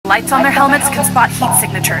Lights on their helmets can spot heat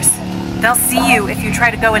signatures. They'll see you if you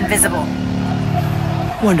try to go invisible.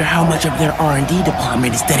 Wonder how much of their R&D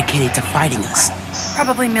department is dedicated to fighting us.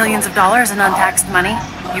 Probably millions of dollars in untaxed money.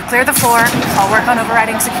 You clear the floor, I'll work on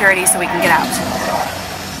overriding security so we can get out.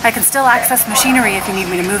 I can still access machinery if you need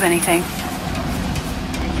me to move anything.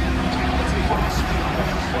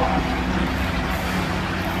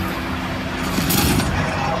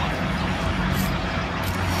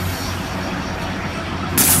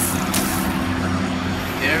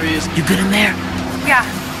 There he is. You good in there? Yeah,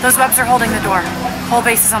 those webs are holding the door. Whole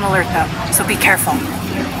base is on alert though, so be careful.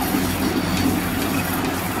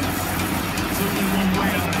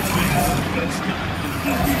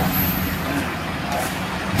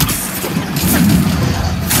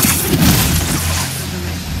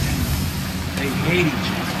 They hate each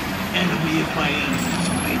other. Enemy of my enemy,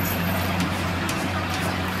 right?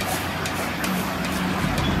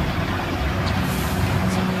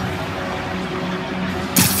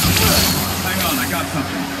 Hang on, I got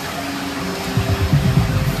something.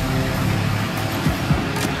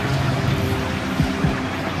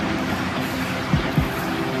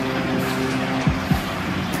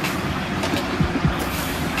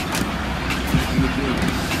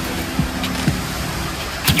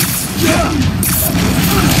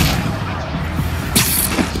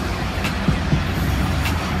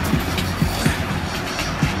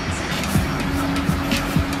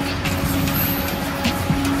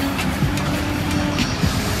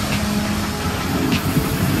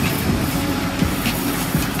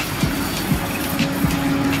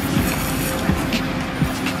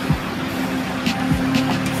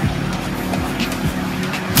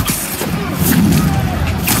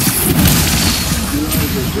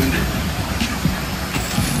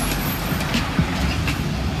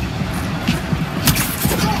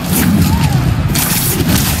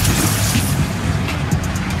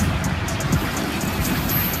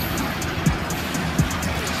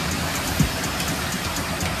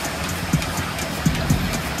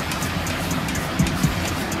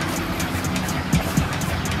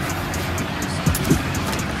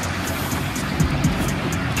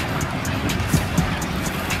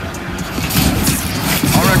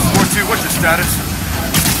 What's your status?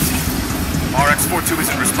 RX-42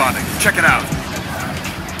 isn't responding. Check it out.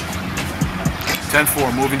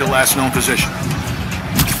 10-4, moving to last known position.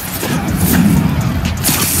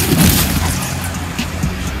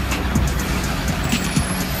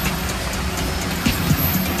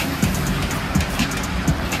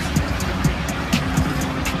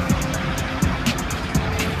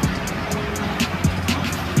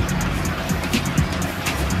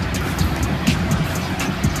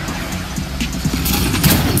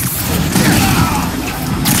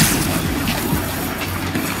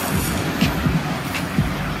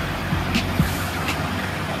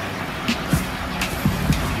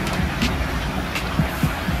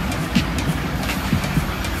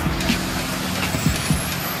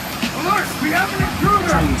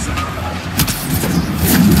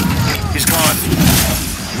 He's gone.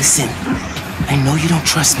 Listen, I know you don't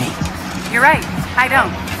trust me. You're right, I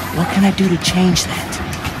don't. What can I do to change that?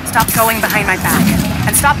 Stop going behind my back,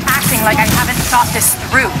 and stop acting like I haven't thought this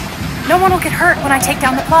through. No one will get hurt when I take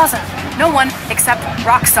down the plaza. No one except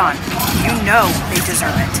Roxxon. You know they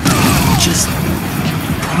deserve it. Just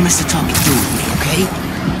promise to talk it through with me, okay?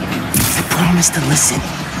 I promise to listen.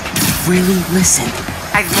 Really listen.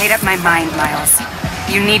 I've made up my mind, Miles.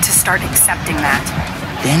 You need to start accepting that.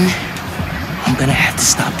 Then, I'm gonna have to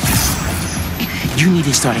stop you. You need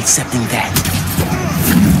to start accepting that.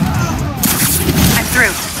 I'm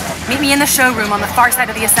through. Meet me in the showroom on the far side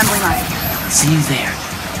of the assembly line. See you there.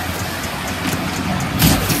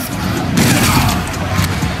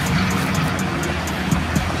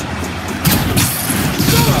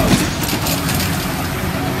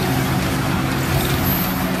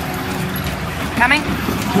 Coming?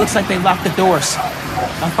 Looks like they locked the doors.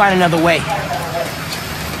 I'll find another way.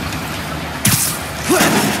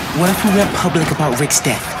 What if we went public about Rick's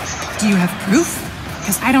death? Do you have proof?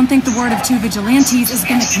 Because I don't think the word of two vigilantes is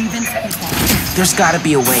gonna convince people. There's gotta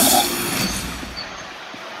be a way.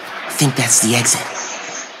 I think that's the exit.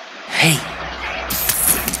 Hey.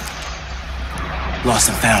 Lost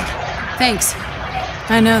and found. Thanks.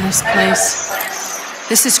 I know this place.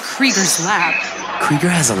 This is Krieger's lab. Krieger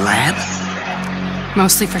has a lab?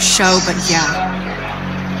 Mostly for show, but yeah.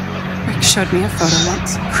 Rick showed me a photo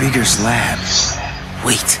once. Krieger's lab.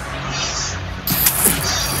 Wait.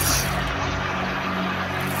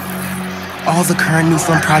 All the current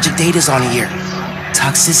Nuform project data's on here.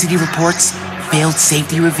 Toxicity reports, failed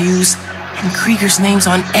safety reviews, and Krieger's name's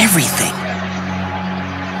on everything.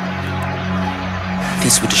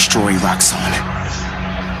 This would destroy Roxxon.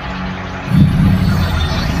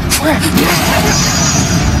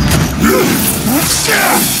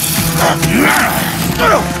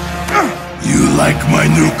 You like my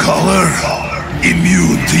new color?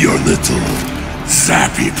 Immune to your little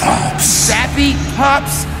zappy pops. Zappy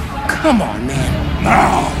Pops? Come on, man.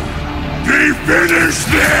 Now, be finished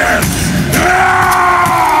this!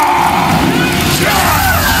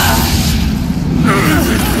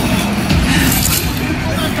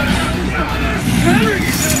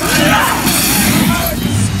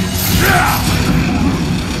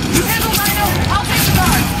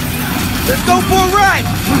 Let's go for a ride!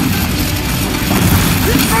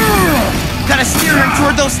 Gotta steer him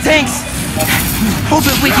toward those tanks. Hope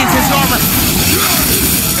it weakens his armor.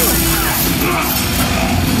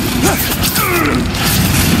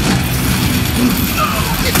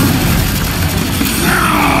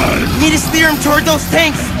 Need to steer him toward those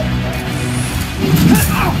tanks.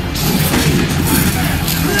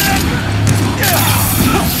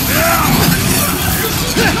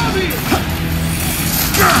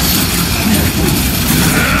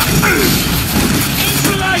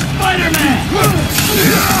 Like Spider-Man!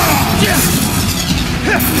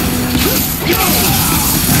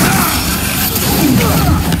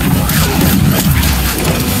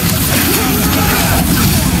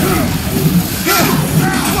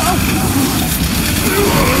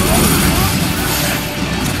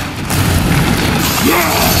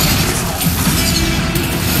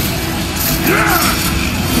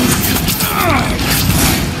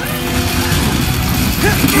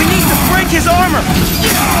 We need to break his armor!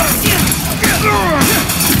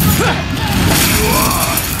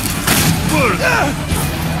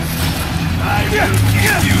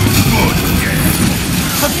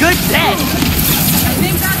 A good day! I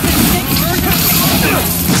think that's a sick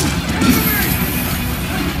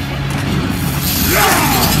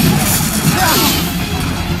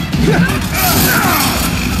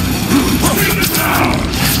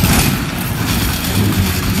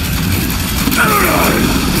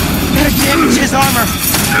Gotta damage his armor!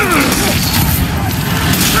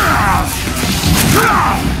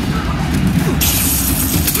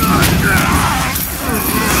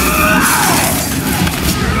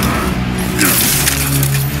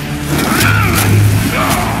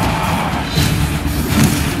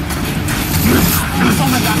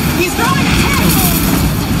 He's throwing a tank!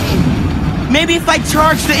 Maybe if I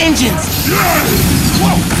charge the engines!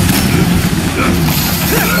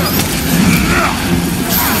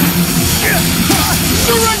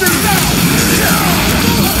 Surrender now!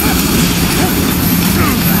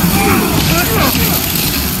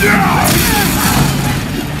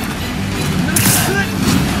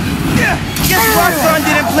 Guess Roxxon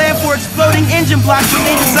didn't plan for exploding engine blocks when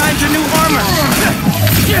they designed your new armor!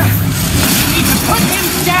 You need to put him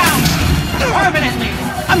down! Permanently!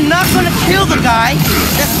 I'm not gonna kill the guy!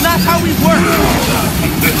 That's not how we work!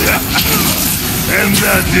 And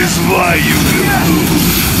that is why you will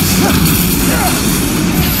lose.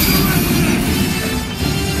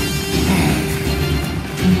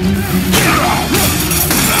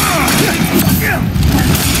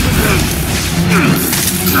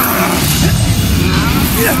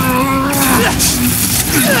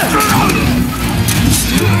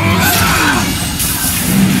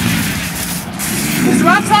 His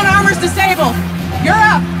Roxxon armor's disabled! You're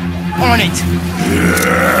up! On it!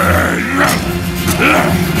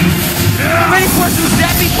 Ready for some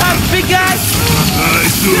zappy pops, big guy? I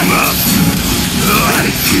do not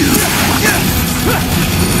like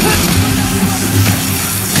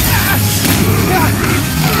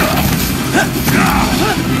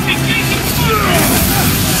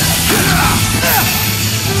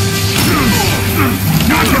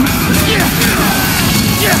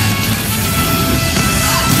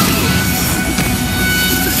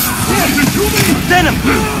Venom!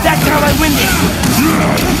 That's how I win this!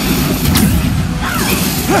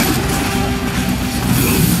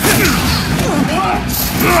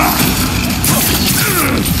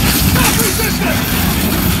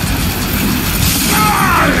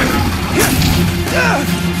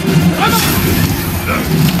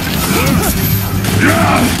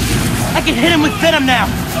 I can hit him with Venom now!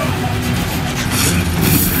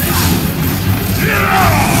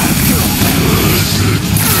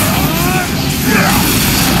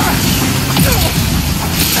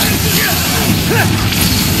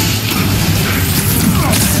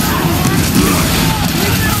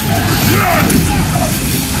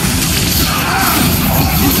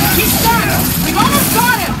 He's stuck! We've almost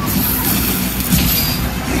got him!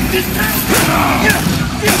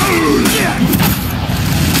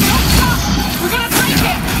 Don't stop! We're gonna break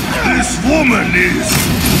him! this woman is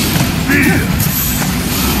fierce.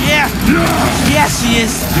 Yeah. Yeah, she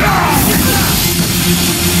is.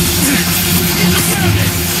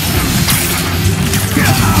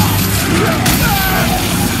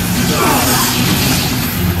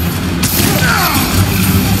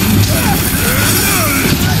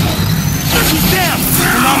 She's down.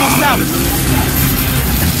 We're almost out.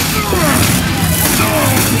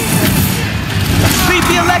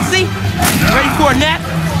 Sleepy, Alexei? Ready for a nap?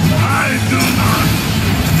 I do not.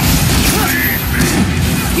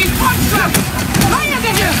 He's punched up! Higher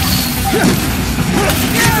than you!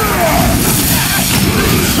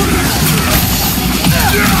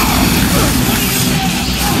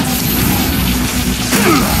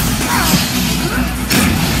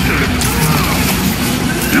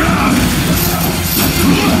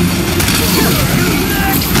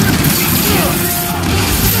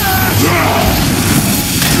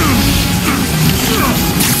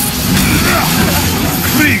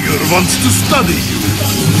 Krieger wants to study you.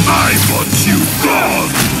 I want you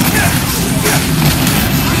gone.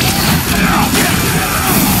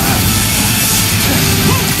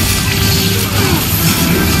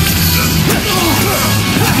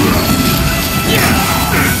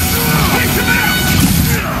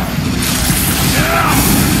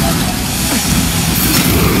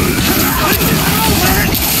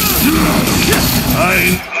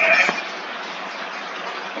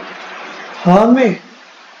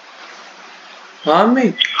 हाँ मैं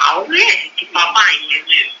आओगे कि पापा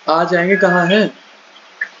आएंगे? आ जाएंगे। कहाँ है?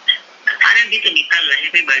 अरे अभी तो निकल रहे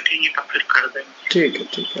हैं, बैठेंगे तब फिर कर देंगे। ठीक है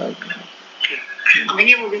आ गए। अब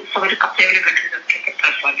ये वो सवेरे कपड़े वाले बैठे रखे थे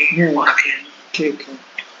प्रेस वाले, वो रख लेंगे। ठीक है।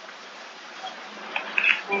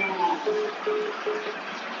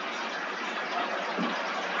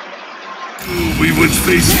 We would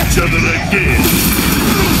face each other again.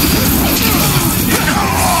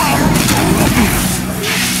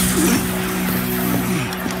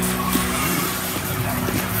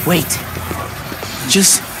 Wait.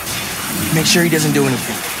 Just make sure he doesn't do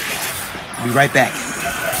anything. I'll be right back.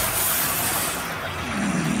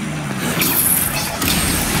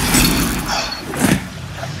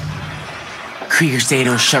 Krieger said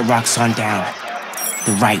he'll shut Roxxon down.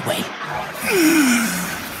 The right way.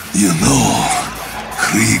 You know,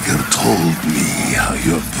 Krieger told me how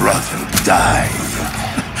your brother died.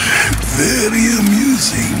 Very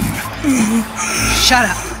amusing. Shut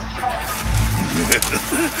up.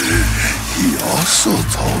 He also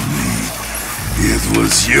told me it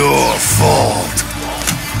was your fault.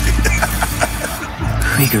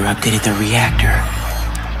 Krieger updated the reactor.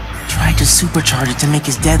 Tried to supercharge it to make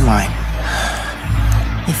his deadline.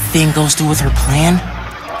 If Finn goes through with her plan...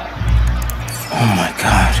 Oh my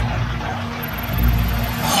god.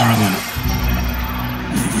 Harlem.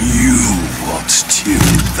 You watched him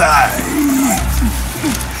die.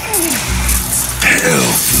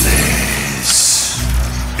 Helpless.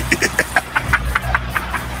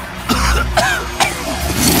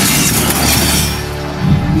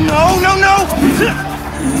 No!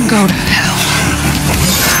 Go to hell.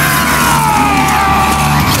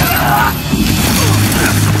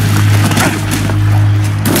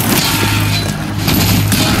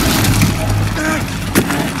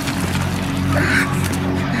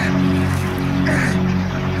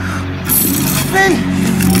 Finn!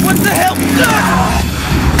 What the hell?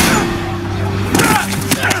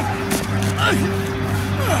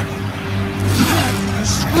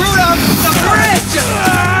 Screwed up the bridge!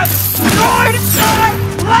 Lord,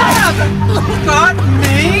 lab! Got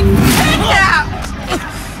me kidnapped!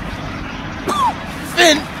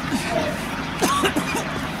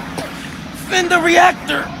 Finn, the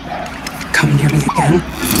reactor! Come near me again.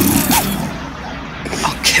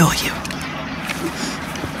 I'll kill you.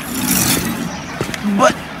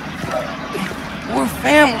 But... we're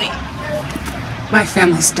family. My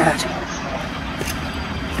family's dead.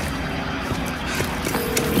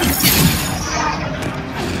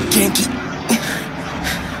 Ganke.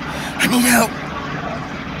 I need help.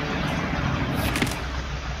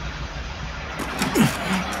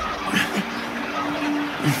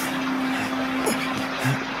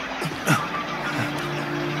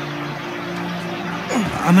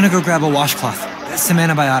 I'm gonna go grab a washcloth. Some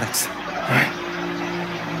antibiotics.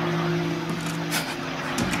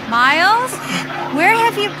 Miles? Where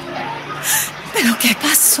have you... ¿Pero qué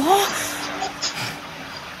pasó?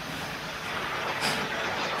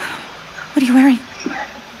 What are you wearing?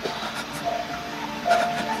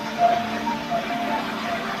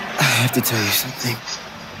 I have to tell you something.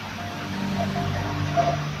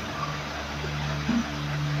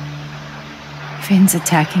 Finn's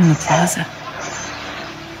attacking the plaza.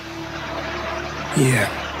 Yeah.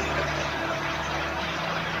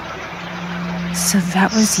 So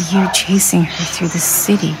that was you chasing her through the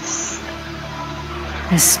city.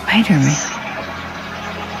 As Spider-Man.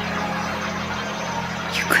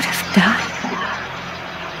 You could have died.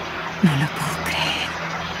 No lo puedo creer.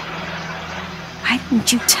 Why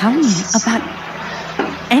didn't you tell me about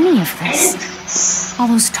any of this? All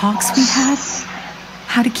those talks we had?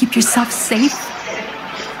 How to keep yourself safe?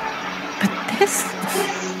 But this?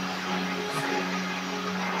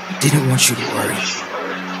 I didn't want you to worry.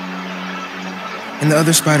 And the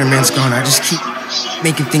other Spider-Man's gone. I just keep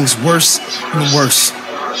making things worse and worse.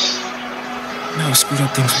 Now I screwed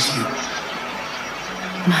up things with you.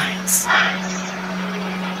 Miles.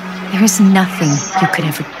 There is nothing you could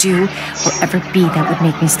ever do or ever be that would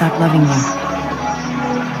make me stop loving you.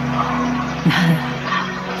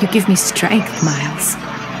 You give me strength, Miles.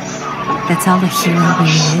 That's all a hero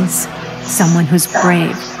really is. Someone who's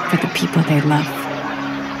brave for the people they love.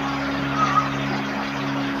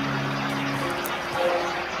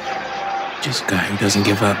 Just a guy who doesn't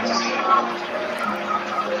give up.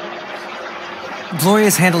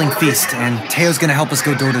 Gloria's handling Feast, and Teo's gonna help us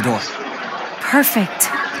go door to door. Perfect.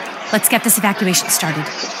 Let's get this evacuation started.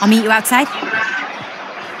 I'll meet you outside.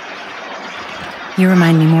 You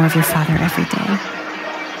remind me more of your father every day.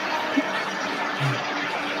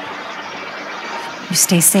 You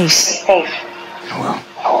stay safe. I will.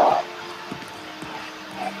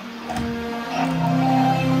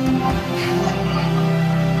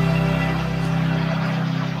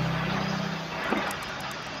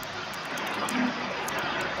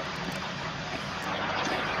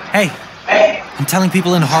 Hey, I'm telling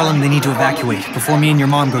people in Harlem they need to evacuate before me and your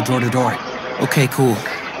mom go door to door. Okay, cool.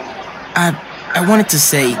 I wanted to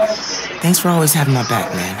say, thanks for always having my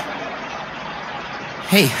back, man.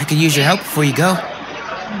 Hey, I could use your help before you go.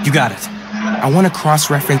 You got it. I want to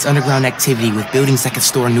cross-reference underground activity with buildings that could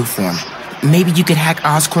store Nuform. Maybe you could hack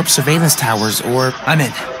Oscorp's surveillance towers, or... I'm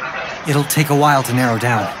in. It'll take a while to narrow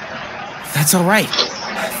down. That's all right.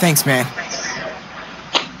 Thanks, man.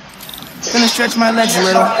 Gonna stretch my legs a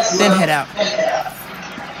little, then head out.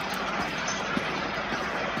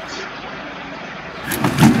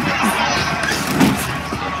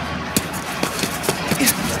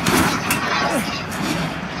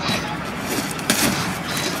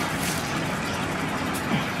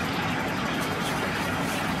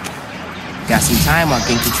 Got some time while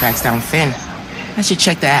Genki tracks down Finn. I should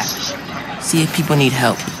check the app. See if people need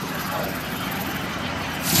help.